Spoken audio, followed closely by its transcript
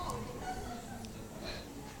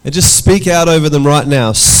And just speak out over them right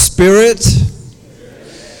now. Spirit,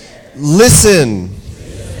 listen.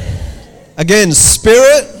 Again,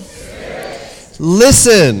 Spirit,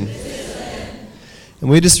 listen. And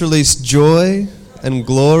we just release joy and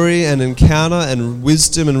glory and encounter and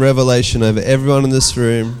wisdom and revelation over everyone in this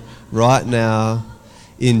room right now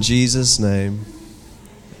in Jesus' name.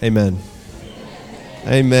 Amen.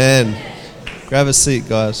 Amen. Grab a seat,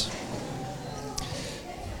 guys.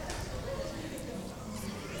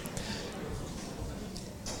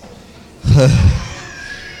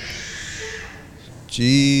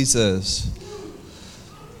 Jesus.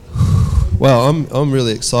 Well, I'm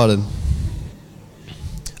really excited.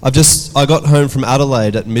 I got home from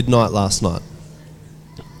Adelaide at midnight last night.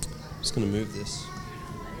 I'm just going to move this.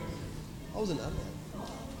 I was in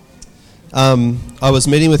Adelaide. I was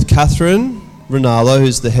meeting with Catherine Rinaldo,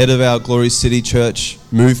 who's the head of our Glory City Church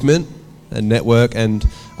movement and network, and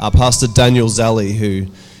Pastor Daniel Zally, who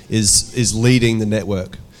is leading the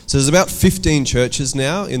network. So there's about 15 churches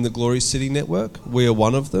now in the Glory City network. We are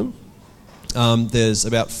one of them. There's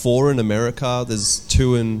about 4 in America. There's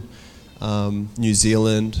 2 in New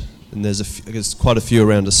Zealand, and there's quite a few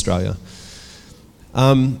around Australia.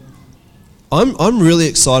 I'm really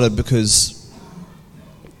excited because,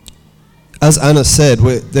 as Anna said,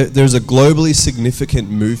 there's a globally significant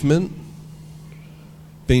movement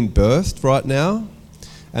being birthed right now,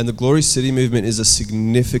 and the Glory City movement is a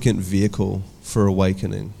significant vehicle for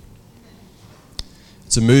awakening.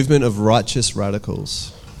 It's a movement of righteous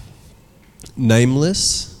radicals,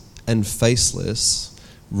 nameless and faceless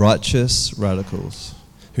righteous radicals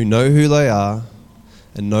who know who they are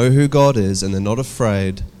and know who God is, and they're not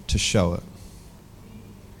afraid to show it.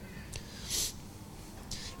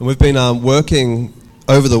 And we've been working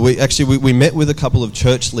over the week. Actually, we met with a couple of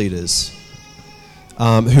church leaders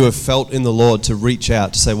who have felt in the Lord to reach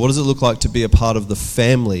out to say, what does it look like to be a part of the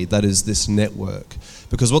family that is this network?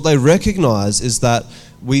 Because what they recognize is that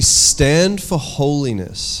we stand for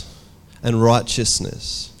holiness and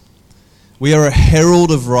righteousness. We are a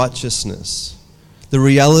herald of righteousness, the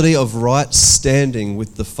reality of right standing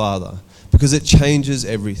with the Father, because it changes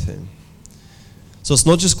everything. So it's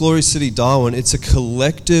not just Glory City Darwin, it's a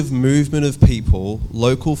collective movement of people,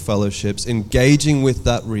 local fellowships, engaging with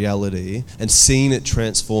that reality and seeing it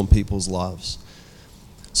transform people's lives.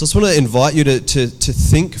 So I just want to invite you to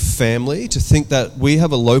think family, to think that we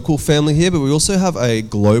have a local family here, but we also have a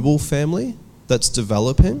global family that's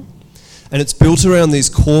developing. And it's built around these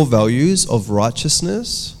core values of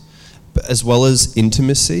righteousness, as well as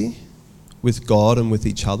intimacy with God and with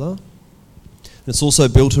each other. And it's also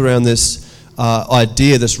built around this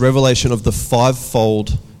idea, this revelation of the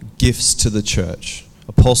 5-fold gifts to the church: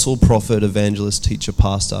 apostle, prophet, evangelist, teacher,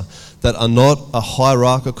 pastor, that are not a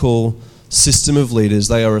hierarchical system of leaders.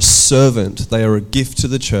 They are a servant. They are a gift to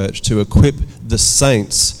the church to equip the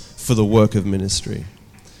saints for the work of ministry.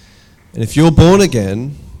 And if you're born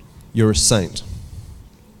again, you're a saint.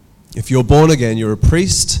 If you're born again, you're a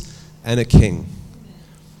priest and a king.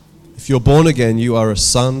 If you're born again, you are a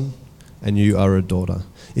son and you are a daughter.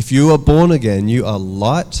 If you are born again, you are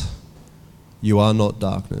light, you are not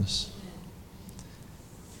darkness.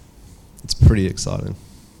 It's pretty exciting.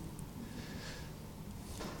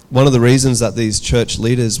 One of the reasons that these church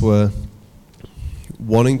leaders were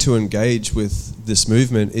wanting to engage with this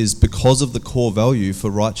movement is because of the core value for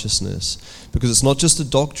righteousness. Because it's not just a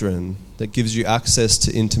doctrine that gives you access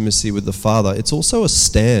to intimacy with the Father, it's also a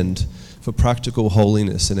stand for practical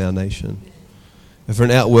holiness in our nation, and for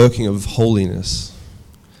an outworking of holiness,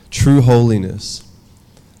 true holiness,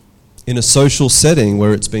 in a social setting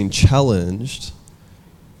where it's been challenged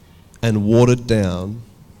and watered down,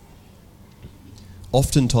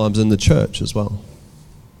 oftentimes in the church as well.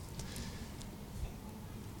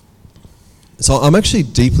 So I'm actually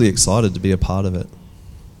deeply excited to be a part of it.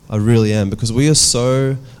 I really am, because we are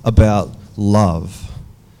so about love.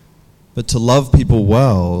 But to love people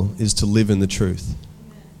well is to live in the truth.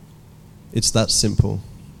 It's that simple.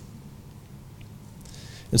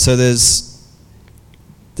 And so there's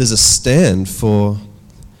a stand for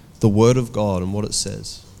the Word of God and what it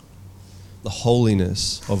says, the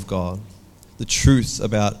holiness of God, the truth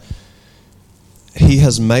about He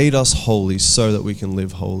has made us holy so that we can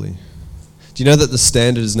live holy. Do you know that the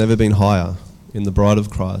standard has never been higher in the bride of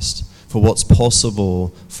Christ for what's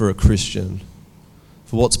possible for a Christian,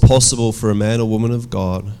 for what's possible for a man or woman of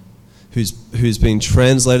God who's been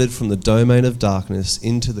translated from the domain of darkness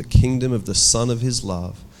into the kingdom of the Son of His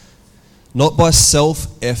love, not by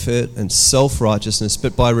self-effort and self-righteousness,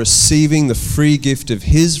 but by receiving the free gift of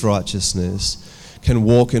His righteousness, can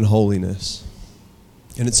walk in holiness.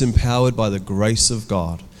 And it's empowered by the grace of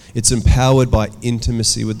God. It's empowered by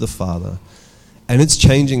intimacy with the Father. And it's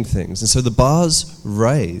changing things. And so the bar's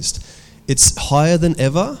raised. It's higher than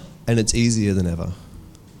ever, and it's easier than ever.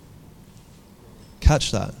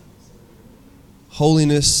 Catch that.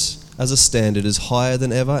 Holiness as a standard is higher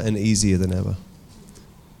than ever and easier than ever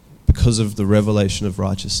because of the revelation of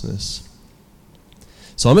righteousness.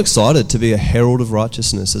 So I'm excited to be a herald of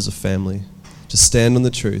righteousness as a family, to stand on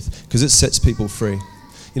the truth, because it sets people free.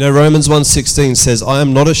 You know, Romans 1:16 says, I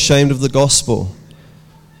am not ashamed of the gospel.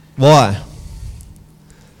 Why?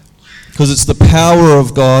 Because it's the power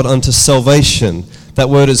of God unto salvation. That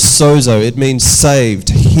word is sozo. It means saved,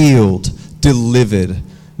 healed, delivered,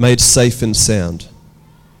 made safe and sound.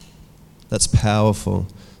 That's powerful.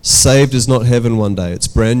 Saved is not heaven one day. It's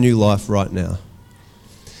brand new life right now.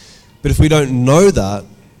 But if we don't know that,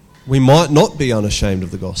 we might not be unashamed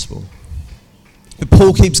of the gospel. But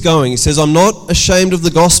Paul keeps going. He says, I'm not ashamed of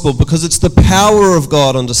the gospel because it's the power of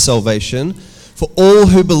God unto salvation for all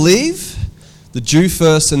who believe, the Jew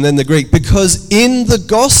first and then the Greek. Because in the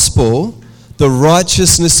gospel, the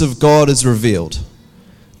righteousness of God is revealed.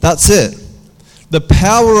 That's it. The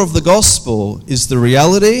power of the gospel is the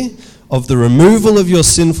reality of the removal of your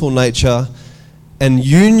sinful nature and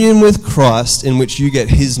union with Christ, in which you get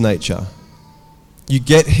his nature. You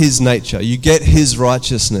get his nature. You get his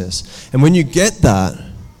righteousness. And when you get that,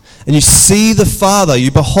 and you see the Father,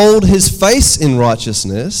 you behold his face in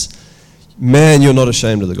righteousness, man, you're not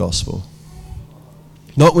ashamed of the gospel.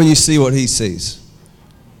 Not when you see what he sees.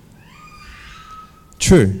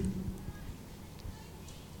 True.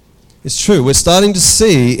 It's true. We're starting to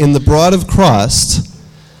see in the bride of Christ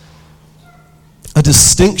a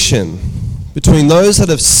distinction between those that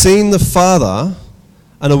have seen the Father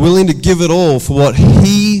and are willing to give it all for what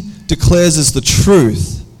he declares as the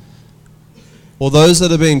truth, or those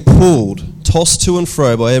that are being pulled, tossed to and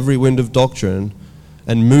fro by every wind of doctrine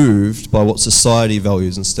and moved by what society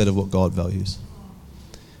values instead of what God values.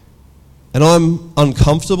 And I'm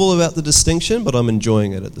uncomfortable about the distinction, but I'm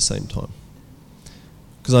enjoying it at the same time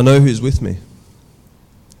because I know who's with me.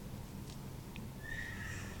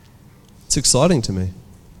 It's exciting to me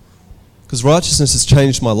because righteousness has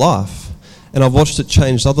changed my life and I've watched it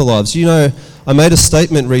change other lives. You know, I made a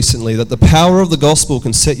statement recently that the power of the gospel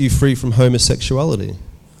can set you free from homosexuality.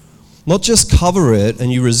 Not just cover it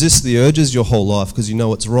and you resist the urges your whole life because you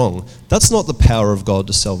know it's wrong. That's not the power of God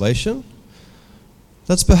to salvation.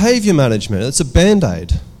 That's behavior management. It's a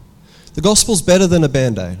band-aid. The gospel's better than a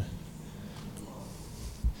band-aid.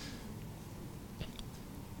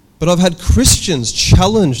 But I've had Christians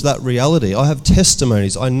challenge that reality. I have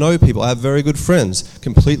testimonies. I know people. I have very good friends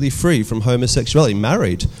completely free from homosexuality,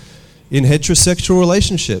 married, in heterosexual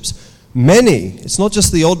relationships. Many. It's not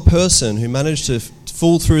just the odd person who managed to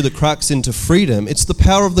fall through the cracks into freedom. It's the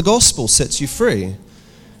power of the gospel sets you free.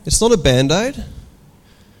 It's not a band-aid.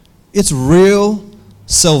 It's real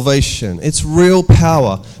salvation. It's real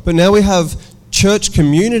power. But now we have church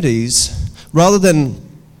communities, rather than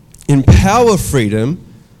empower freedom,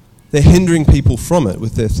 they're hindering people from it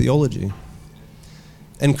with their theology.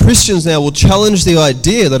 And Christians now will challenge the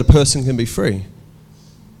idea that a person can be free.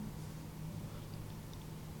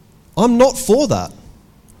 I'm not for that.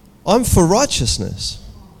 I'm for righteousness.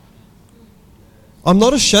 I'm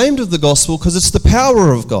not ashamed of the gospel because it's the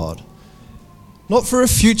power of God. Not for a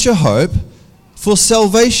future hope, for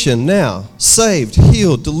salvation now. Saved,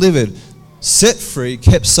 healed, delivered, set free,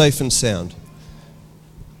 kept safe and sound.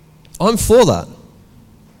 I'm for that.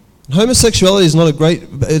 Homosexuality is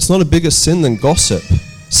it's not a bigger sin than gossip.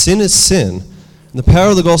 Sin is sin. And the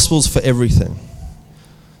power of the gospel is for everything.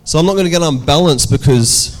 So I'm not going to get unbalanced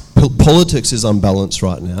because politics is unbalanced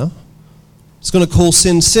right now. It's going to call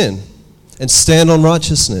sin sin and stand on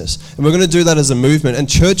righteousness. And we're going to do that as a movement. And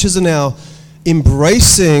churches are now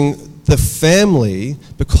embracing the family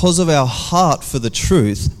because of our heart for the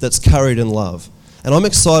truth that's carried in love. And I'm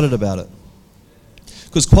excited about it.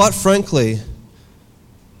 Because quite frankly,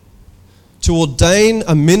 to ordain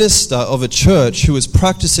a minister of a church who is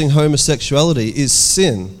practicing homosexuality is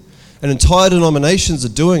sin. And entire denominations are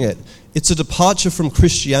doing it. It's a departure from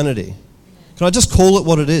Christianity. Can I just call it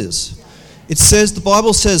what it is? It says, the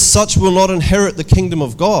Bible says, such will not inherit the kingdom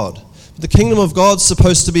of God. The kingdom of God's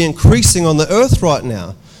supposed to be increasing on the earth right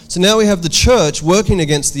now. So now we have the church working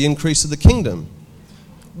against the increase of the kingdom.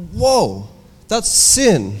 Whoa, that's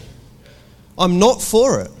sin. I'm not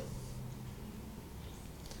for it.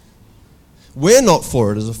 We're not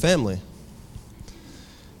for it as a family.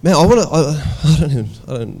 Man, I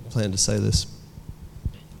don't plan to say this.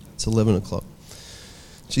 It's 11 o'clock.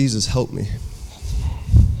 Jesus, help me.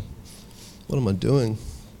 What am I doing?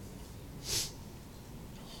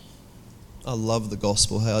 I love the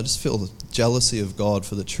gospel. Hey, I just feel the jealousy of God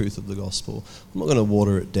for the truth of the gospel. I'm not going to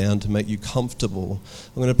water it down to make you comfortable.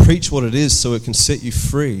 I'm going to preach what it is so it can set you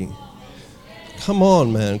free. Come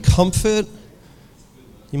on, man. Comfort.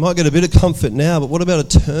 You might get a bit of comfort now, but what about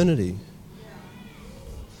eternity?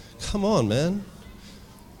 Come on, man.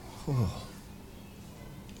 Oh.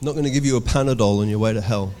 I'm not going to give you a Panadol on your way to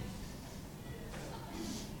hell.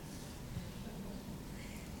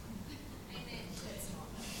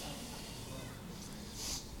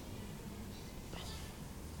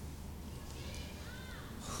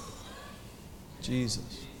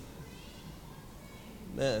 Jesus.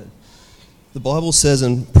 Man. The Bible says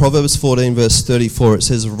in Proverbs 14 verse 34, it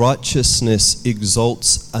says, righteousness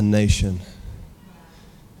exalts a nation.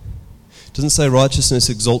 It doesn't say righteousness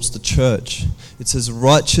exalts the church. It says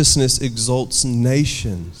righteousness exalts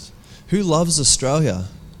nations. Who loves Australia?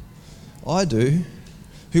 I do.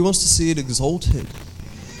 Who wants to see it exalted?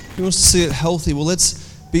 Who wants to see it healthy? Well,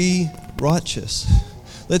 let's be righteous.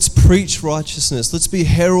 Let's preach righteousness. Let's be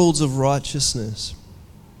heralds of righteousness.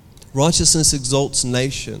 Righteousness exalts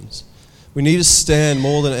nations. We need to stand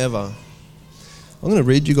more than ever. I'm going to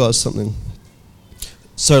read you guys something.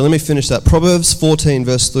 So let me finish that. Proverbs 14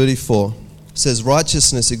 verse 34 says,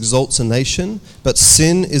 righteousness exalts a nation, but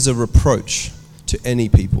sin is a reproach to any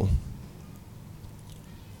people.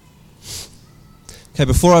 Okay,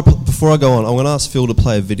 before I go on, I'm going to ask Phil to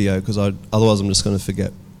play a video because otherwise I'm just going to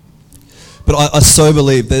forget. But I so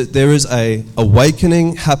believe that there is a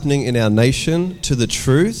awakening happening in our nation to the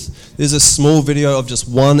truth. There's a small video of just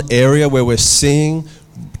one area where we're seeing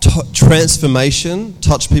transformation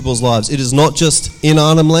touch people's lives. It is not just in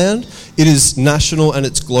Arnhem Land, it is national and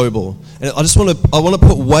it's global. And I want to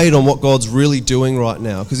put weight on what God's really doing right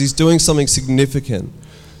now because he's doing something significant.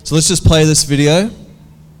 So let's just play this video.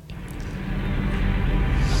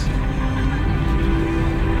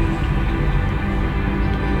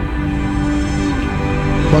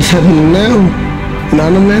 What's happening now in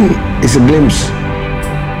Arnhem Land is a glimpse.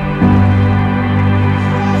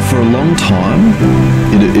 For a long time,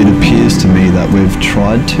 it appears to me that we've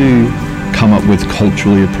tried to come up with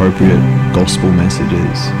culturally appropriate gospel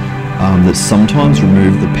messages that sometimes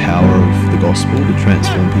remove the power of the gospel to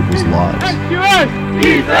transform people's lives.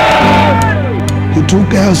 He took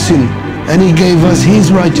our sin and he gave us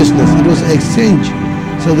his righteousness. It was an exchange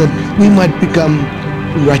so that we might become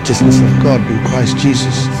the righteousness of God in Christ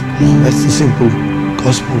Jesus. That's the simple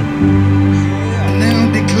gospel. I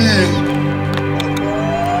now declare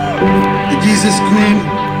the Jesus Cream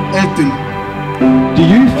open. Do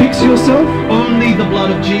you fix yourself? Only the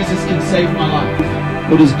blood of Jesus can save my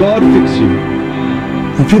life. Or does God fix you?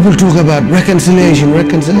 When people talk about reconciliation,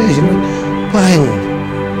 bang.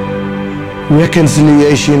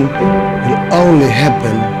 Reconciliation will only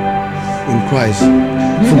happen in Christ.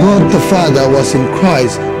 For God the Father was in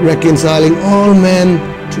Christ reconciling all men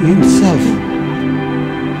to himself.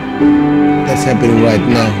 That's happening right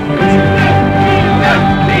now.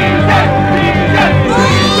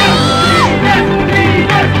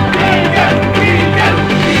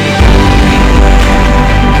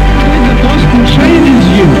 Changes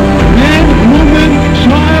you. Man, woman,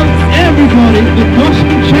 child, everybody. The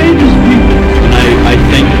gospel changes people. I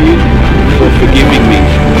thank you for forgiving me,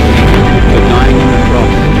 for dying on the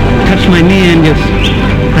cross. Touch my knee and just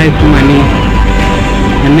pray for my knee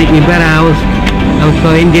and make me better. I was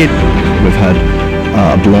so injured. We've had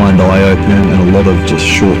a blind eye open and a lot of just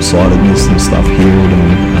short-sightedness and stuff healed,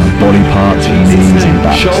 and body parts and knees and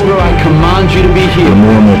backs. Shoulder, I command you to be But healed.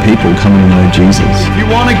 more and more people coming to know Jesus. If you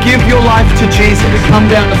want to give your life to Jesus, come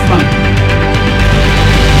down the front.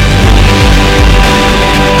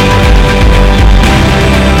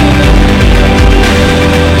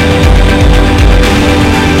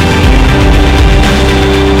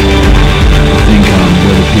 I think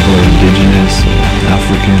whether people are Indigenous or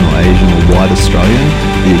African or Asian or white Australian,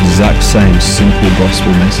 the exact same simple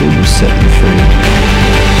gospel message will set them free.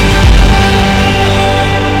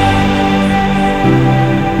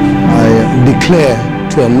 I declare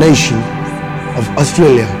to a nation of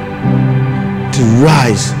Australia to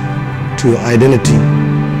rise to your identity.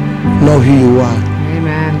 Know who you are.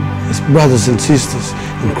 Amen. As brothers and sisters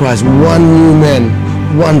in Christ, one new man,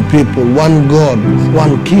 one people, one God,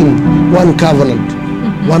 one King, one covenant,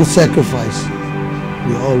 one sacrifice.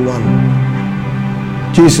 We all one.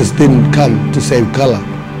 Jesus didn't come to save color.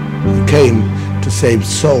 He came to save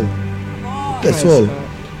soul. That's all.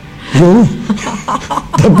 No?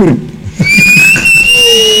 Tapi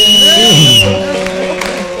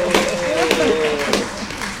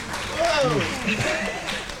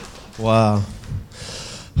Wow.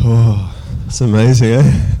 Oh, it's amazing, eh?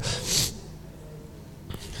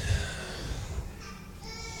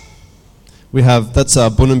 That's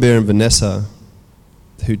Bunenbeer and Vanessa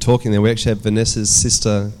who are talking there. We actually have Vanessa's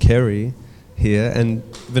sister Kerry here and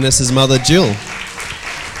Vanessa's mother Jill.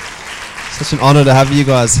 Such an honour to have you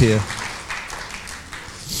guys here.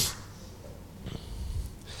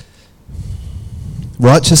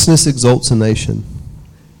 Righteousness exalts a nation.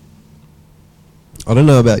 I don't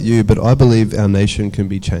know about you, but I believe our nation can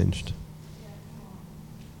be changed.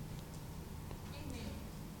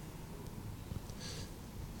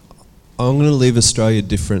 I'm going to leave Australia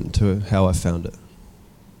different to how I found it.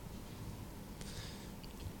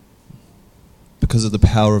 Because of the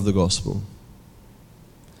power of the gospel.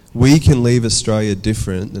 We can leave Australia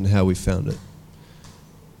different than how we found it.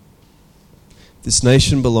 This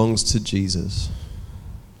nation belongs to Jesus.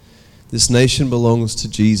 This nation belongs to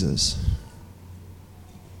Jesus.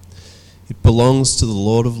 It belongs to the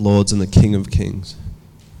Lord of Lords and the King of Kings.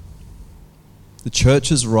 The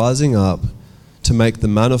church is rising up to make the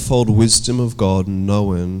manifold wisdom of God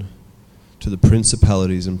known to the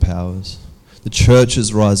principalities and powers. The church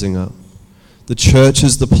is rising up. The church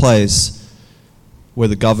is the place where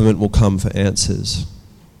the government will come for answers.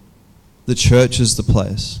 The church is the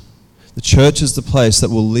place. The church is the place that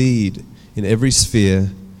will lead in every sphere.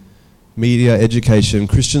 Media, education,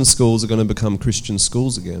 Christian schools are going to become Christian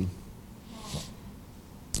schools again.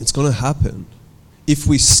 It's going to happen if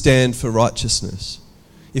we stand for righteousness.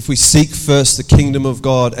 If we seek first the kingdom of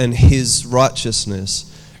God and His righteousness,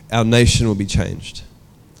 our nation will be changed.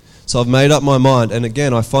 So I've made up my mind, and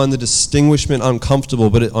again, I find the distinguishment uncomfortable,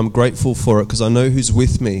 but I'm grateful for it because I know who's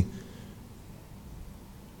with me.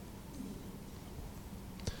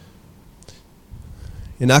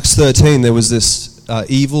 In Acts 13, there was this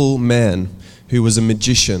evil man who was a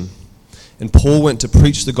magician. And Paul went to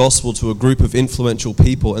preach the gospel to a group of influential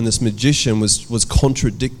people, and this magician was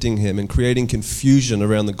contradicting him and creating confusion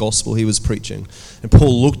around the gospel he was preaching. And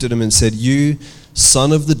Paul looked at him and said, "You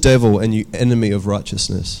son of the devil and you enemy of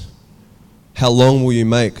righteousness, how long will you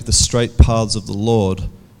make the straight paths of the Lord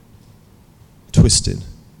twisted?"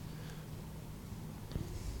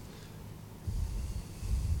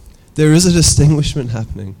 There is a distinguishment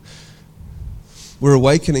happening. We're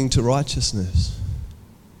awakening to righteousness.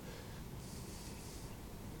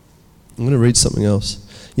 I'm going to read something else.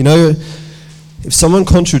 You know, if someone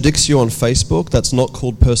contradicts you on Facebook, that's not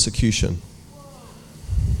called persecution.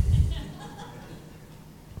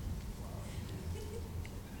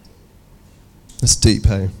 That's deep,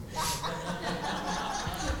 hey?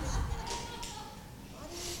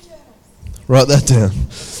 Write that down.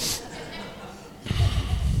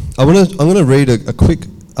 I'm going to read a quick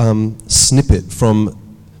snippet from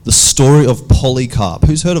the story of Polycarp.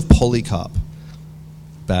 Who's heard of Polycarp?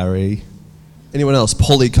 Barry. Anyone else?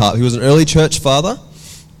 Polycarp. He was an early church father.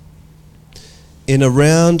 In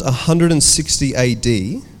around 160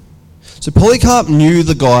 AD. So Polycarp knew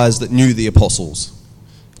the guys that knew the apostles.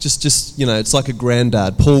 Just you know, it's like a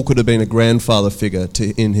granddad. Paul could have been a grandfather figure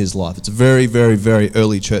in his life. It's a very, very, very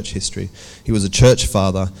early church history. He was a church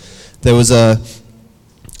father. There was a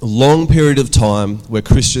long period of time where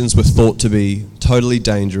Christians were thought to be totally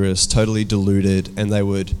dangerous, totally deluded, and they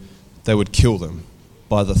would kill them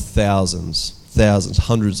by the thousands,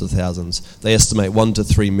 hundreds of thousands. They estimate 1 to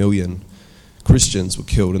 3 million Christians were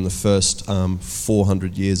killed in the first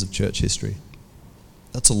 400 years of church history.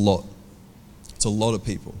 That's a lot. It's a lot of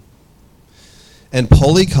people. And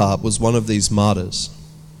Polycarp was one of these martyrs.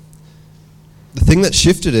 The thing that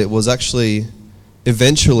shifted it was actually,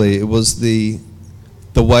 eventually, it was the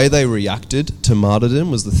way they reacted to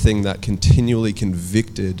martyrdom was the thing that continually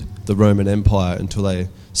convicted the Roman Empire until they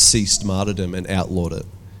ceased martyrdom and outlawed it.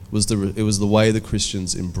 It was the way the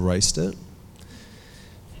Christians embraced it.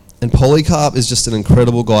 And Polycarp is just an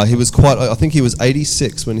incredible guy. I think he was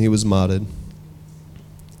 86 when he was martyred.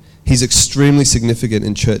 He's extremely significant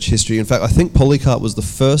in church history. In fact, I think Polycarp was the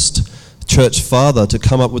first church father to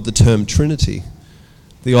come up with the term Trinity,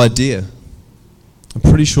 the idea. I'm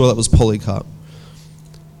pretty sure that was Polycarp.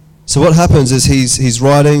 So what happens is he's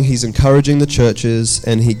writing, he's encouraging the churches,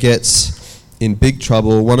 and he gets in big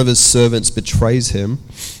trouble. One of his servants betrays him.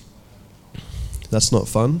 That's not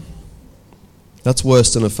fun. That's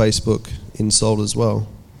worse than a Facebook insult as well.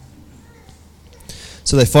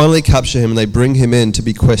 So they finally capture him and they bring him in to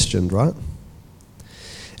be questioned, right?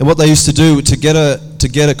 And what they used to do to get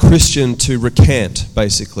a Christian to recant,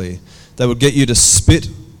 basically, they would get you to spit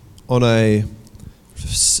on a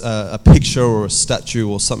picture or a statue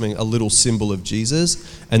or something, a little symbol of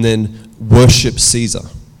Jesus, and then worship Caesar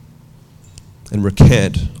and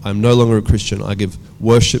recant. I'm no longer a Christian. I give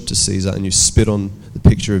worship to Caesar, and you spit on the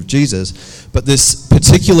picture of Jesus. But this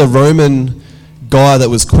particular Roman guy that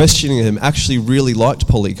was questioning him actually really liked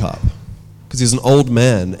Polycarp. because he's an old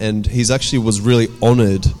man and he's actually was really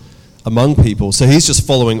honored among people. So he's just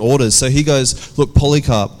following orders. So he goes, look,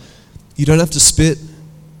 Polycarp, you don't have to spit.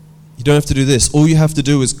 You don't have to do this. All you have to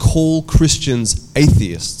do is call Christians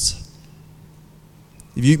atheists.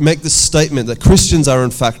 If you make this statement that Christians are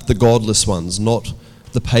in fact the godless ones, not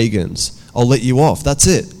the pagans, I'll let you off. That's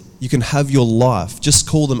it. You can have your life. Just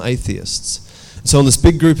call them atheists. So in this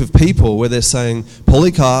big group of people where they're saying,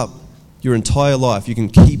 Polycarp, your entire life, you can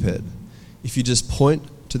keep it if you just point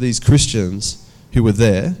to these Christians who were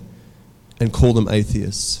there and call them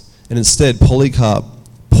atheists. And instead, Polycarp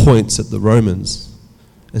points at the Romans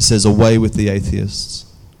and says, away with the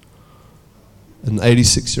atheists. An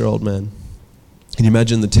 86-year-old man. Can you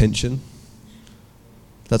imagine the tension?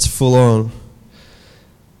 That's full on.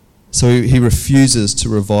 So he refuses to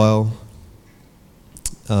revile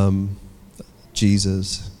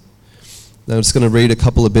Jesus. Now I'm just going to read a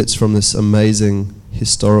couple of bits from this amazing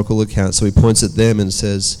historical account. So he points at them and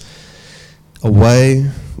says, away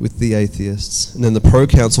with the atheists. And then the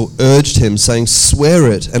proconsul urged him, saying,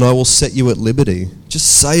 swear it, and I will set you at liberty.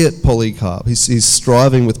 Just say it, Polycarp. He's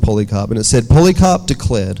striving with Polycarp. And it said, Polycarp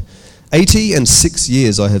declared, 86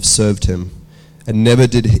 years I have served him, and never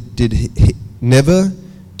did he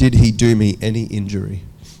do me any injury.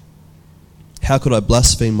 How could I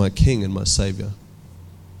blaspheme my king and my saviour?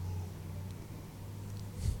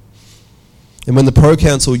 And when the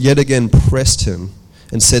proconsul yet again pressed him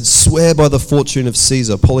and said, swear by the fortune of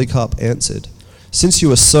Caesar, Polycarp answered, since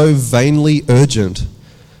you are so vainly urgent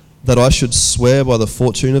that I should swear by the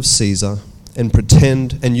fortune of Caesar,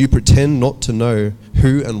 and you pretend not to know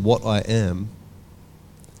who and what I am,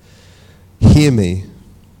 hear me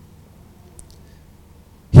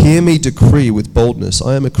decree with boldness,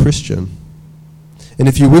 I am a Christian. And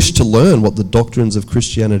if you wish to learn what the doctrines of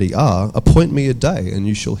Christianity are, appoint me a day and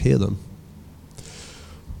you shall hear them.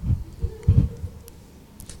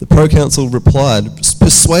 The proconsul replied,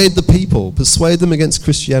 persuade the people, persuade them against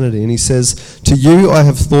Christianity. And he says, to you I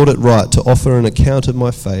have thought it right to offer an account of my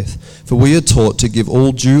faith, for we are taught to give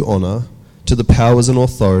all due honour to the powers and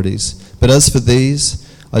authorities. But as for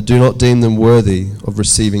these, I do not deem them worthy of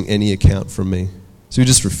receiving any account from me. So he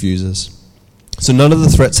just refuses. So none of the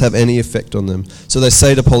threats have any effect on them. So they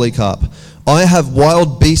say to Polycarp, I have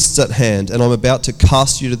wild beasts at hand, and I'm about to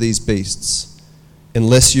cast you to these beasts,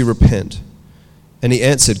 unless you repent. And he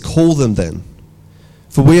answered, call them then.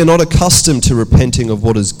 For we are not accustomed to repenting of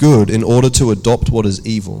what is good in order to adopt what is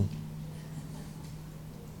evil.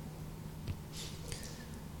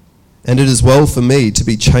 And it is well for me to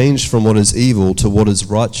be changed from what is evil to what is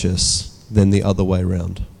righteous than the other way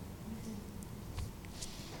round.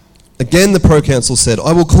 Again the proconsul said,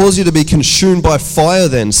 I will cause you to be consumed by fire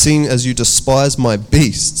then, seeing as you despise my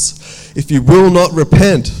beasts, if you will not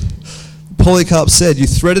repent. Polycarp said, you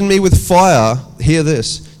threaten me with fire, hear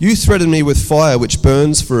this, you threaten me with fire which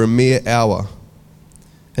burns for a mere hour,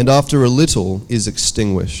 and after a little is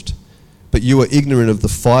extinguished. But you are ignorant of the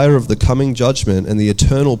fire of the coming judgment and the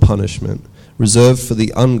eternal punishment reserved for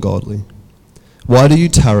the ungodly. Why do you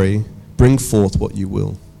tarry? Bring forth what you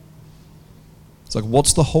will. It's like,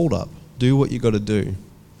 what's the hold up? Do what you got to do.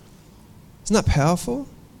 Isn't that powerful?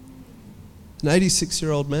 An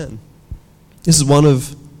 86-year-old man. This is one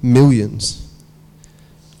of millions.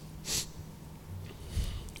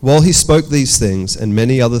 While he spoke these things and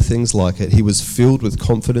many other things like it, he was filled with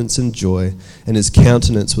confidence and joy, and his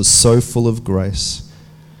countenance was so full of grace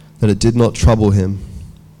that it did not trouble him.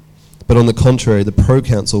 But on the contrary, the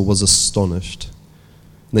proconsul was astonished.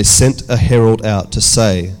 And they sent a herald out to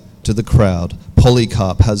say to the crowd,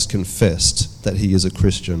 Polycarp has confessed that he is a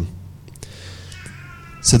Christian.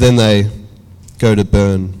 So then they go to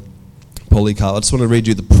burn Polycarp. I just want to read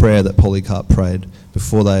you the prayer that Polycarp prayed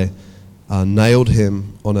before they nailed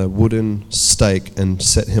him on a wooden stake and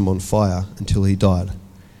set him on fire until he died.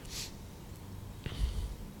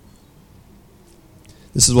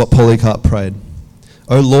 This is what Polycarp prayed.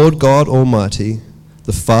 O Lord God Almighty,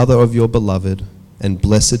 the Father of your beloved and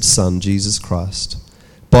blessed Son, Jesus Christ,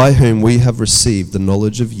 by whom we have received the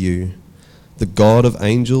knowledge of you, the God of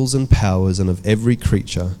angels and powers and of every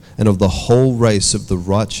creature, and of the whole race of the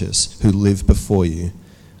righteous who live before you.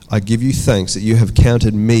 I give you thanks that you have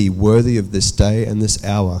counted me worthy of this day and this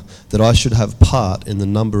hour, that I should have part in the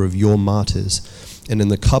number of your martyrs, and in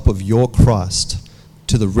the cup of your Christ,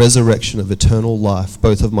 to the resurrection of eternal life,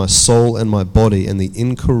 both of my soul and my body, and the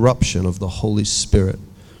incorruption of the Holy Spirit,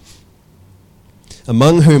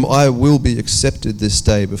 among whom I will be accepted this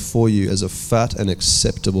day before you as a fat and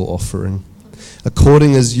acceptable offering,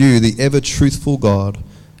 according as you, the ever-truthful God,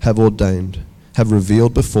 have ordained, have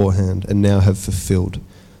revealed beforehand, and now have fulfilled.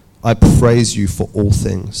 I praise you for all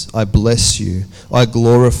things. I bless you. I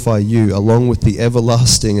glorify you along with the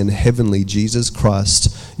everlasting and heavenly Jesus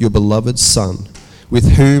Christ, your beloved Son,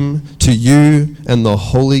 with whom to you and the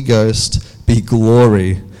Holy Ghost be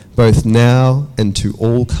glory, both now and to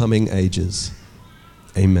all coming ages.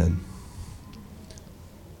 Amen.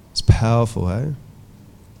 It's powerful, eh?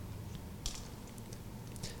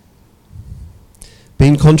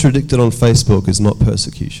 Being contradicted on Facebook is not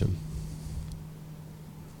persecution.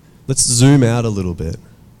 Let's zoom out a little bit.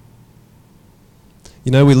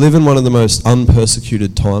 You know, we live in one of the most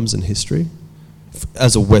unpersecuted times in history.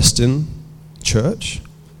 As a Western church,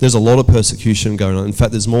 there's a lot of persecution going on. In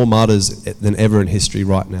fact, there's more martyrs than ever in history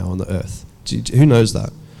right now on the earth. Who knows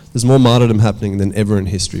that? There's more martyrdom happening than ever in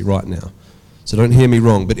history right now. So don't hear me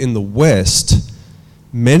wrong. But in the West,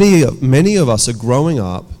 many of us are growing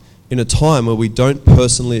up in a time where we don't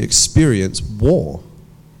personally experience war.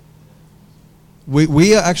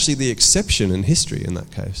 We are actually the exception in history in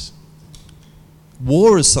that case.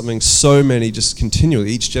 War is something so many just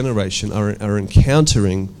continually, each generation are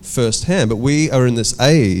encountering firsthand. But we are in this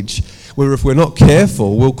age where if we're not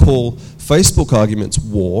careful, we'll call Facebook arguments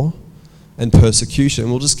war and persecution.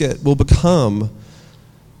 We'll become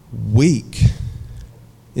weak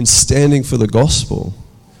in standing for the gospel.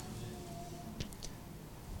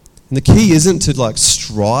 And the key isn't to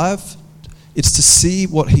strive, it's to see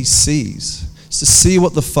what he sees. It's to see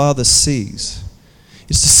what the Father sees.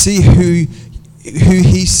 It's to see who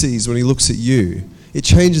he sees when he looks at you. It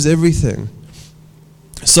changes everything.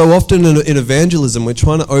 So often in evangelism, we're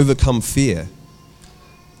trying to overcome fear.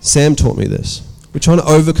 Sam taught me this. We're trying to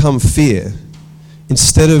overcome fear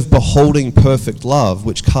instead of beholding perfect love,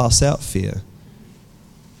 which casts out fear.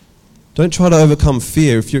 Don't try to overcome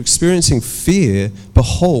fear. If you're experiencing fear,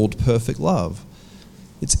 behold perfect love.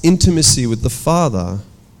 It's intimacy with the Father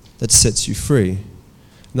that sets you free.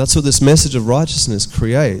 And that's what this message of righteousness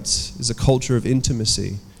creates, is a culture of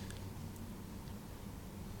intimacy.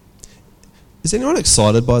 Is anyone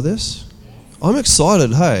excited by this? I'm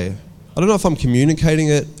excited, hey. I don't know if I'm communicating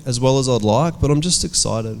it as well as I'd like, but I'm just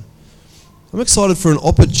excited. I'm excited for an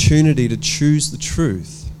opportunity to choose the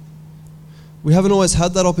truth. We haven't always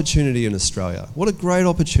had that opportunity in Australia. What a great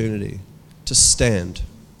opportunity to stand.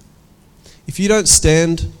 If you don't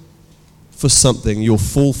stand for something, you'll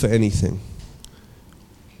fall for anything.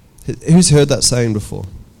 Who's heard that saying before?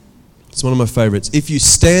 It's one of my favorites. If you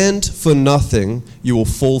stand for nothing, you will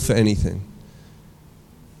fall for anything.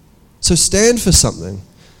 So stand for something.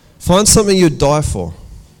 Find something you'd die for.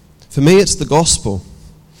 For me, it's the gospel.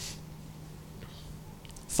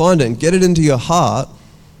 Find it and get it into your heart,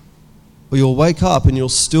 or you'll wake up and you'll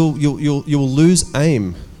lose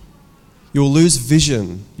aim. You'll lose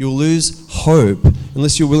vision. You'll lose hope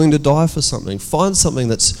unless you're willing to die for something. Find something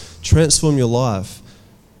that's transformed your life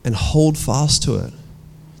and hold fast to it.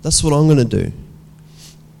 That's what I'm going to do.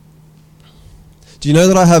 Do you know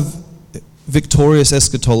that I have victorious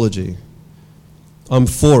eschatology? I'm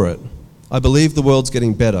for it. I believe the world's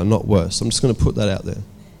getting better, not worse. I'm just going to put that out there.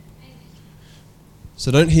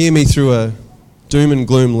 So don't hear me through a doom and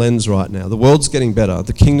gloom lens right now. The world's getting better.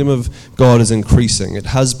 The kingdom of God is increasing. It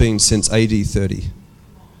has been since AD 30.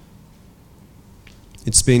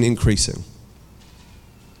 It's been increasing.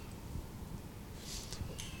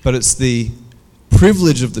 But it's the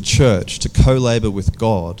privilege of the church to co-labor with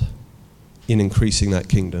God in increasing that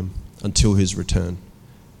kingdom until his return.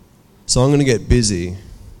 So I'm going to get busy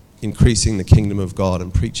increasing the kingdom of God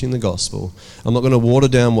and preaching the gospel. I'm not going to water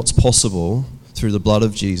down what's possible through the blood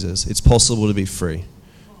of Jesus. It's possible to be free.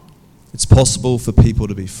 It's possible for people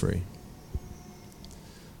to be free.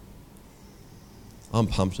 I'm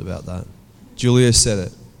pumped about that. Julia said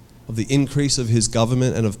it. Of the increase of his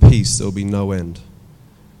government and of peace, there will be no end.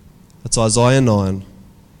 That's Isaiah 9.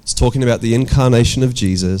 It's talking about the incarnation of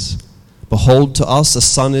Jesus. Behold, to us a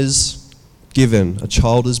son is given, a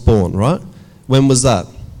child is born, right? When was that?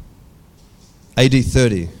 AD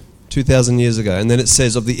 30, 2,000 years ago. And then it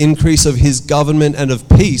says, of the increase of his government and of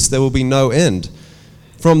peace, there will be no end.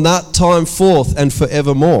 From that time forth and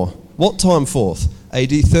forevermore. What time forth?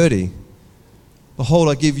 AD 30. Behold,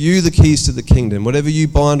 I give you the keys to the kingdom. Whatever you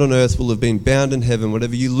bind on earth will have been bound in heaven.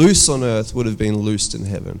 Whatever you loose on earth would have been loosed in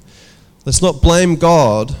heaven. Let's not blame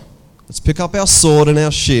God. Let's pick up our sword and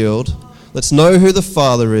our shield. Let's know who the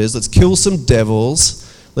Father is. Let's kill some devils.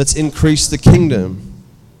 Let's increase the kingdom.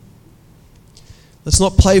 Let's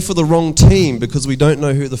not play for the wrong team because we don't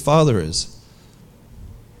know who the Father is.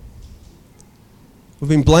 We've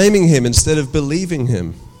been blaming him instead of believing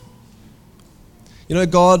him. You know,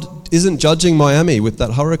 God isn't judging Miami with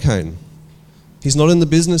that hurricane. He's not in the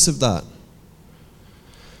business of that.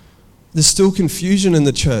 There's still confusion in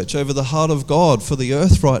the church over the heart of God for the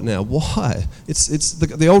earth right now. Why? It's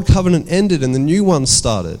the old covenant ended and the new one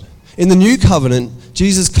started. In the new covenant,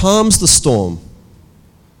 Jesus calms the storm.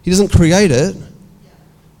 He doesn't create it.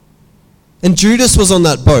 And Judas was on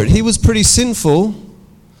that boat. He was pretty sinful.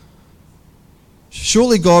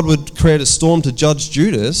 Surely God would create a storm to judge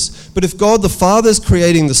Judas. But if God the Father's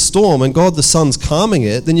creating the storm and God the Son's calming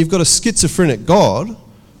it, then you've got a schizophrenic God.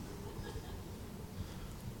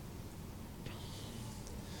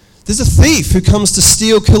 There's a thief who comes to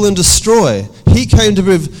steal, kill, and destroy. He came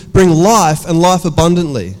to bring life and life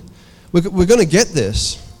abundantly. We're going to get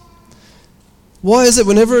this. Why is it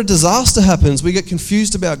whenever a disaster happens, we get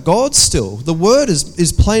confused about God still? The word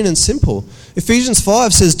is plain and simple. Ephesians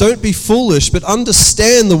 5 says, don't be foolish, but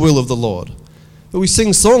understand the will of the Lord. But we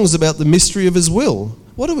sing songs about the mystery of his will.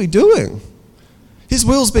 What are we doing? His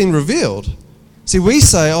will's been revealed. See, we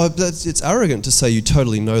say, it's arrogant to say you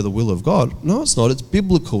totally know the will of God. No, it's not. It's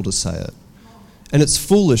biblical to say it. And it's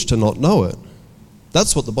foolish to not know it.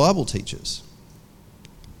 That's what the Bible teaches.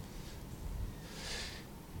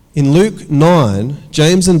 In Luke 9,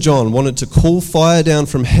 James and John wanted to call fire down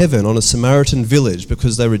from heaven on a Samaritan village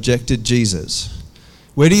because they rejected Jesus.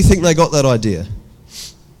 Where do you think they got that idea?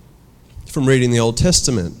 From reading the Old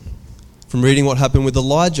Testament. From reading what happened with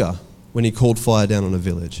Elijah when he called fire down on a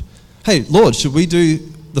village. Hey, Lord, should we do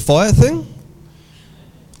the fire thing?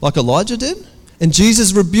 Like Elijah did? And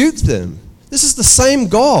Jesus rebuked them. This is the same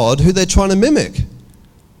God who they're trying to mimic.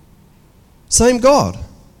 Same God.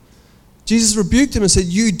 Jesus rebuked them and said,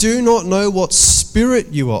 you do not know what spirit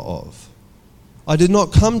you are of. I did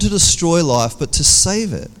not come to destroy life, but to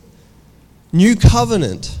save it. New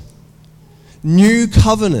covenant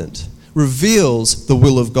reveals the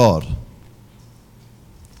will of God.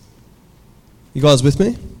 You guys with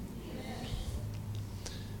me?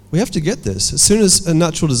 We have to get this. As soon as a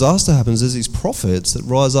natural disaster happens, there's these prophets that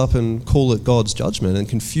rise up and call it God's judgment and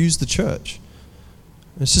confuse the church.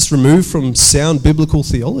 It's just removed from sound biblical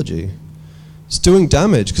theology. It's doing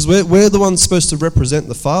damage because we're the ones supposed to represent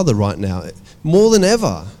the Father right now, more than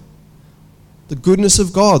ever. The goodness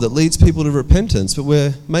of God that leads people to repentance, but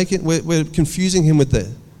we're confusing him with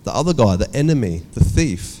the other guy, the enemy, the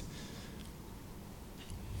thief.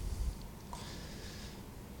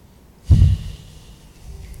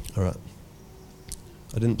 All right.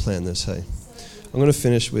 I didn't plan this, hey. I'm going to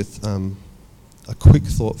finish with a quick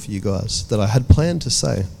thought for you guys that I had planned to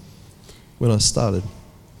say when I started.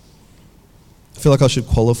 I feel like I should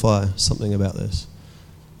qualify something about this.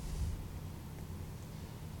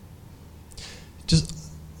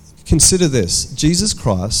 Just consider this. Jesus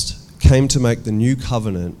Christ came to make the new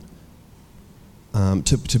covenant,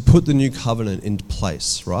 to put the new covenant into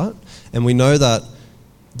place, right? And we know that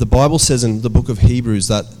the Bible says in the book of Hebrews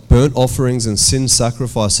that burnt offerings and sin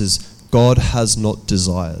sacrifices God has not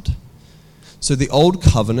desired. So the old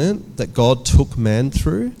covenant that God took man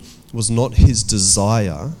through was not his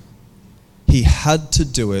desire. He had to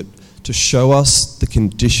do it to show us the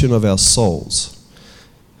condition of our souls.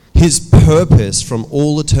 His purpose from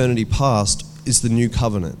all eternity past is the new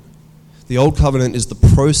covenant. The old covenant is the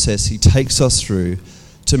process he takes us through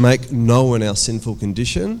to make known our sinful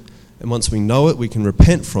condition. And once we know it, we can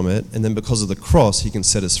repent from it. And then because of the cross, he can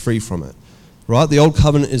set us free from it. Right? The old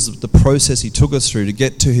covenant is the process he took us through to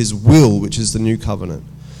get to his will, which is the new covenant.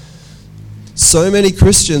 So many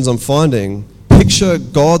Christians, I'm finding, picture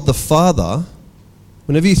God the Father.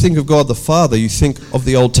 Whenever you think of God the Father, you think of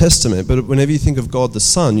the Old Testament. But whenever you think of God the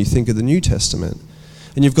Son, you think of the New Testament.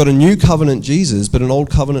 And you've got a new covenant Jesus, but an old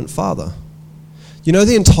covenant Father. You know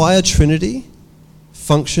the entire Trinity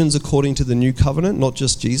functions according to the new covenant, not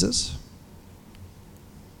just Jesus?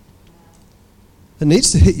 It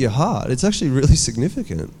needs to hit your heart. It's actually really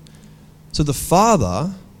significant. So the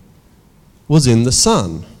Father was in the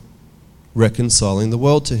Son, reconciling the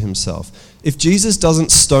world to himself. If Jesus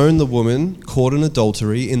doesn't stone the woman caught in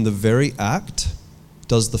adultery in the very act,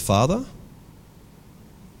 does the Father?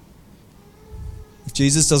 If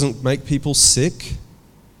Jesus doesn't make people sick,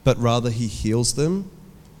 but rather he heals them,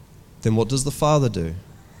 then what does the Father do?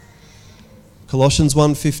 Colossians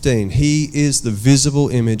 1:15, he is the visible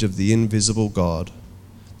image of the invisible God.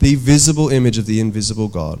 The visible image of the invisible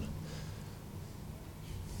God.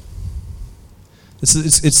 It's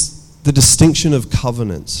the distinction of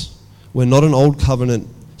covenants. We're not an old covenant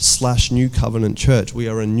 / new covenant church. We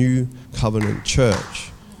are a new covenant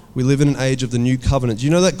church. We live in an age of the new covenant. Do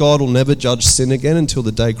you know that God will never judge sin again until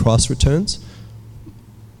the day Christ returns?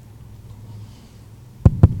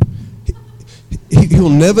 He will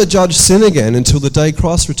never judge sin again until the day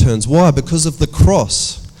Christ returns. Why? Because of the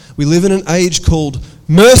cross. We live in an age called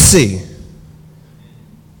mercy.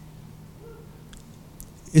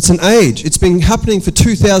 It's an age. It's been happening for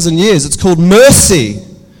 2,000 years. It's called mercy.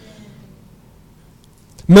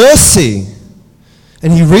 Mercy.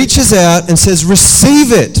 And he reaches out and says,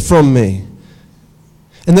 receive it from me.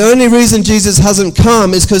 And the only reason Jesus hasn't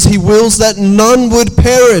come is because he wills that none would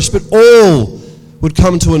perish, but all would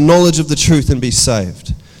come to a knowledge of the truth and be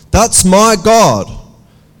saved. That's my God.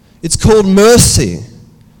 It's called mercy.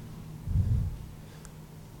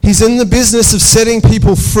 He's in the business of setting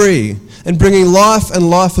people free and bringing life and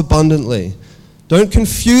life abundantly. Don't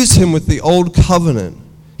confuse him with the old covenant.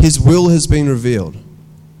 His will has been revealed.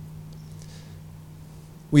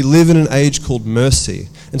 We live in an age called mercy.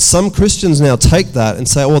 And some Christians now take that and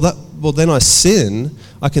say, well, then I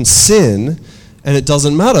can sin, and it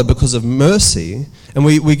doesn't matter because of mercy. And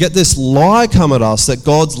we get this lie come at us that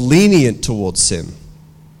God's lenient towards sin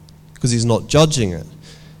because he's not judging it.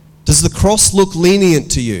 Does the cross look lenient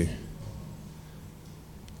to you?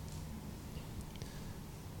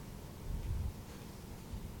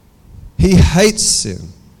 He hates sin.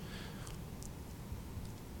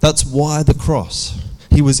 That's why the cross.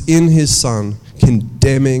 He was in his Son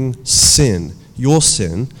condemning sin, your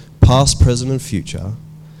sin, past, present, and future,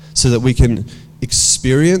 so that we can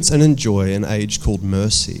experience and enjoy an age called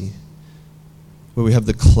mercy, where we have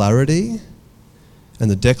the clarity and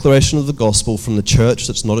the declaration of the gospel from the church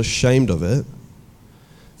that's not ashamed of it,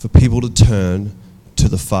 for people to turn to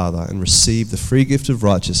the Father and receive the free gift of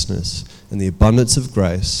righteousness and the abundance of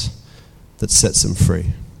grace that sets them free.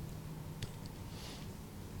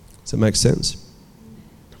 Does that make sense?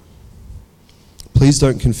 Please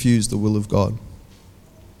don't confuse the will of God.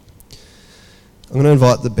 I'm going to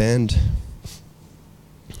invite the band,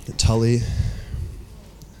 Tully,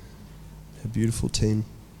 a beautiful team.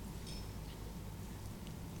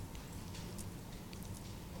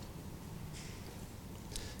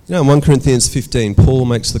 You know, in 1 Corinthians 15, Paul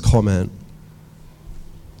makes the comment.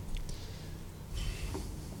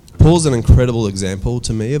 Paul's an incredible example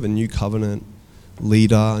to me of a new covenant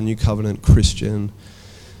leader, a new covenant Christian.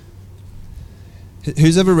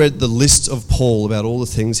 Who's ever read the list of Paul about all the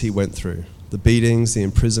things he went through? The beatings, the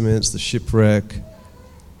imprisonments, the shipwreck.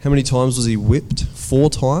 How many times was he whipped? 4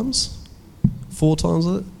 times? 4 times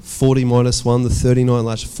was it? 40 minus 1, the 39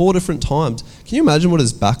 lashes. 4 different times. Can you imagine what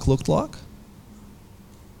his back looked like?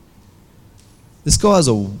 This guy's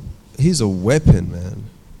he's a weapon, man.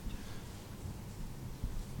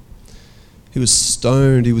 He was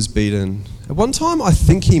stoned, he was beaten. At one time, I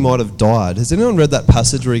think he might have died. Has anyone read that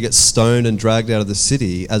passage where he gets stoned and dragged out of the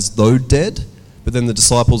city as though dead? But then the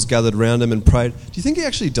disciples gathered around him and prayed. Do you think he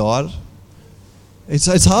actually died?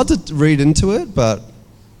 It's hard to read into it, but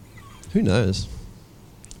who knows?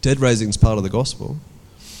 Dead raising is part of the gospel.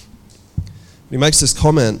 He makes this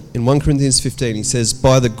comment in 1 Corinthians 15. He says,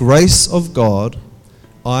 by the grace of God,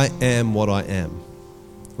 I am what I am.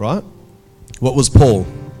 Right? What was Paul?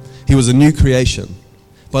 He was a new creation.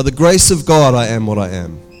 By the grace of God, I am what I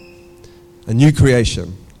am. A new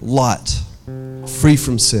creation. Light. Free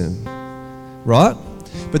from sin. Right?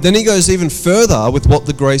 But then he goes even further with what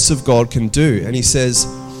the grace of God can do. And he says,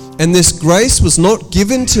 and this grace was not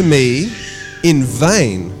given to me in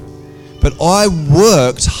vain, but I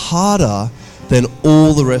worked harder than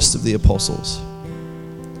all the rest of the apostles.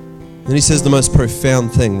 Then he says the most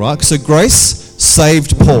profound thing, right? So grace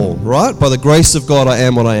saved Paul, right? By the grace of God, I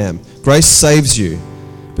am what I am. Grace saves you.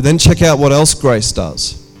 But then check out what else grace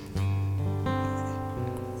does.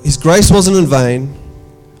 His grace wasn't in vain.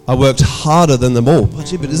 I worked harder than them all.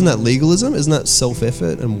 But isn't that legalism? Isn't that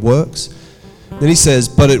self-effort and works? Then he says,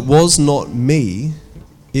 but it was not me.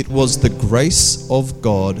 It was the grace of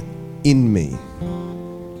God in me.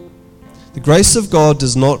 The grace of God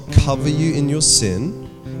does not cover you in your sin.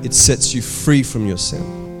 It sets you free from your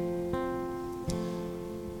sin.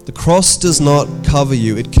 The cross does not cover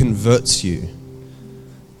you. It converts you.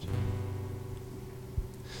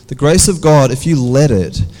 The grace of God, if you let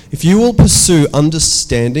it, if you will pursue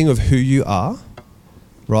understanding of who you are,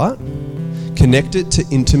 right? Connect it to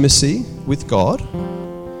intimacy with God.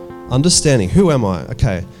 Understanding, who am I?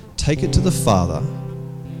 Okay, take it to the Father.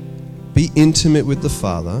 Be intimate with the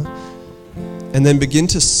Father. And then begin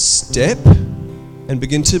to step and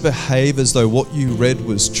begin to behave as though what you read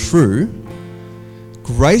was true.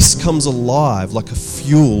 Grace comes alive like a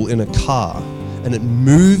fuel in a car, and it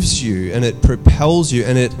moves you and it propels you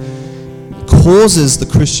and it causes the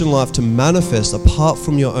Christian life to manifest apart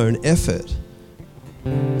from your own effort.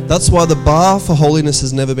 That's why the bar for holiness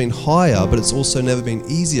has never been higher, but it's also never been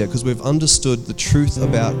easier, because we've understood the truth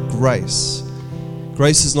about grace.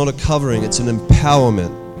 Grace is not a covering, it's an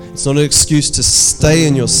empowerment. It's not an excuse to stay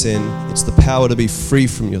in your sin, it's the power to be free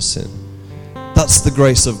from your sin. That's the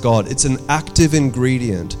grace of God. It's an active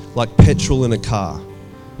ingredient, like petrol in a car.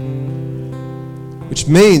 Which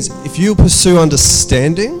means if you pursue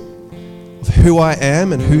understanding of who I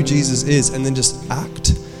am and who Jesus is, and then just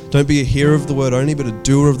act, don't be a hearer of the word only, but a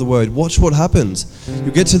doer of the word. Watch what happens.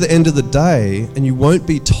 You'll get to the end of the day and you won't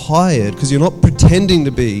be tired because you're not pretending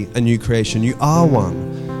to be a new creation. You are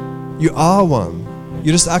one. You are one.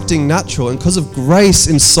 You're just acting natural, and because of grace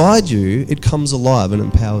inside you, it comes alive and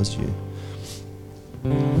empowers you.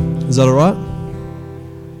 Is that all right?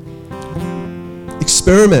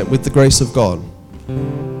 Experiment with the grace of God.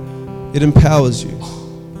 It empowers you.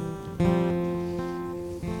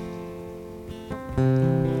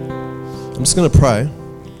 I'm just going to pray.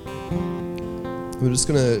 We're just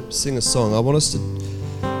going to sing a song. I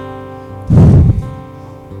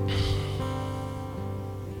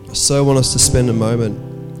so want us to spend a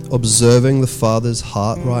moment observing the Father's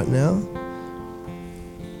heart right now.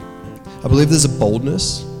 I believe there's a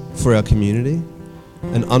boldness for our community,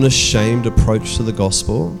 an unashamed approach to the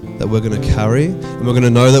gospel that we're going to carry, and we're going to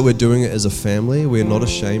know that we're doing it as a family. We are not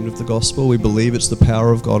ashamed of the gospel. We believe it's the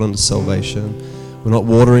power of God unto salvation. We're not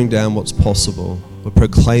watering down what's possible. We're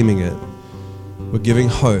proclaiming it. We're giving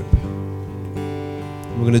hope.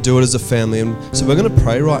 We're going to do it as a family. And so we're going to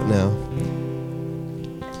pray right now.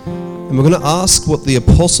 And we're going to ask what the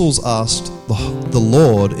apostles asked the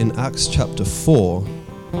Lord in Acts chapter 4.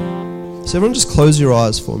 So everyone just close your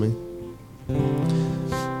eyes for me.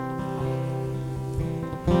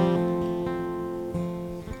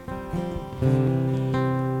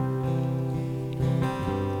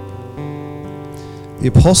 The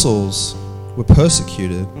apostles were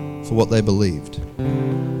persecuted for what they believed.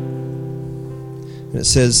 And it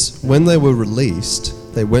says, when they were released,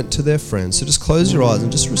 they went to their friends. So just close your eyes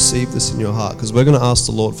and just receive this in your heart, because we're going to ask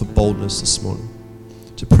the Lord for boldness this morning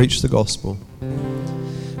to preach the gospel.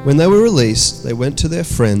 When they were released, they went to their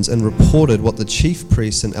friends and reported what the chief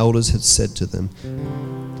priests and elders had said to them.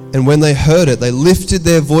 And when they heard it, they lifted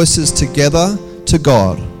their voices together to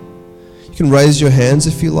God. You can raise your hands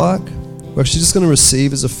if you like. We're actually just going to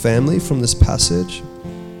receive as a family from this passage.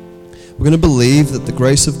 We're going to believe that the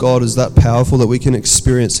grace of God is that powerful that we can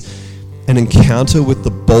experience an encounter with the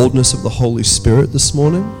boldness of the Holy Spirit this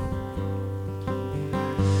morning.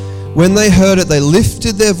 When they heard it, they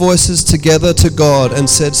lifted their voices together to God and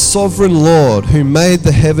said, Sovereign Lord, who made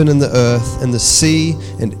the heaven and the earth and the sea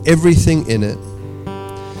and everything in it,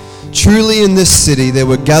 truly in this city there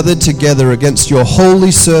were gathered together against your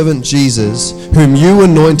holy servant Jesus, whom you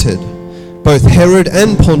anointed, both Herod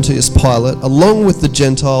and Pontius Pilate, along with the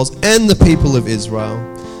Gentiles and the people of Israel,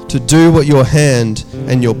 to do what your hand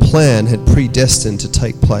and your plan had predestined to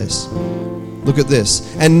take place. Look at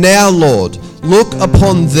this. And now, Lord, look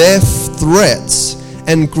upon their threats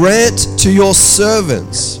and grant to your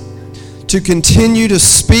servants to continue to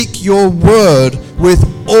speak your word with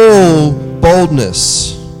all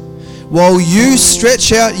boldness, while you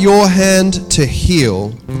stretch out your hand to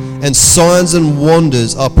heal, and signs and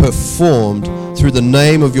wonders are performed through the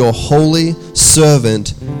name of your holy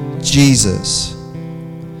servant, Jesus.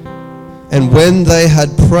 And when they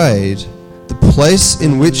had prayed, the place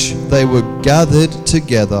in which they were gathered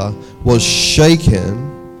together was shaken,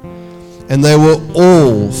 and they were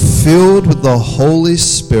all filled with the Holy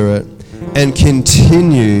Spirit and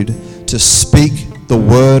continued to speak the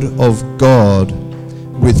word of God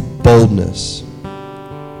with boldness.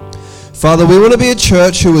 Father, we want to be a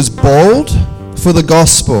church who is bold for the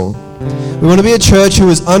gospel. We want to be a church who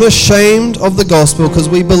is unashamed of the gospel, because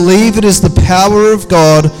we believe it is the power of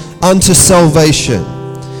God unto salvation.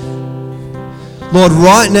 Lord,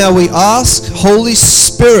 right now we ask, Holy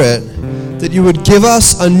Spirit, that you would give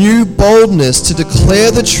us a new boldness to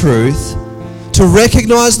declare the truth, to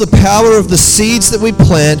recognize the power of the seeds that we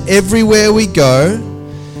plant everywhere we go.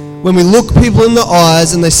 When we look people in the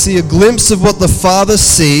eyes and they see a glimpse of what the Father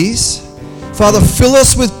sees, Father, fill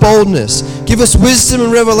us with boldness. Give us wisdom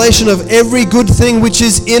and revelation of every good thing which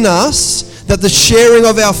is in us, that the sharing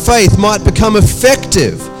of our faith might become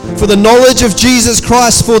effective for the knowledge of Jesus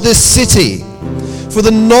Christ for this city, for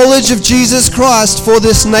the knowledge of Jesus Christ for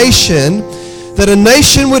this nation, that a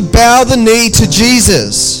nation would bow the knee to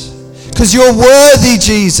Jesus, because you're worthy,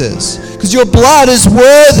 Jesus, because your blood is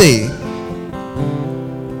worthy.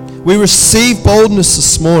 We receive boldness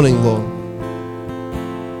this morning, Lord.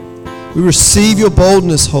 We receive your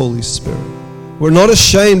boldness, Holy Spirit. We're not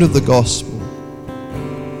ashamed of the gospel.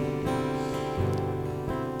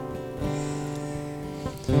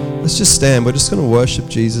 Let's just stand. We're just going to worship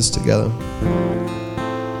Jesus together.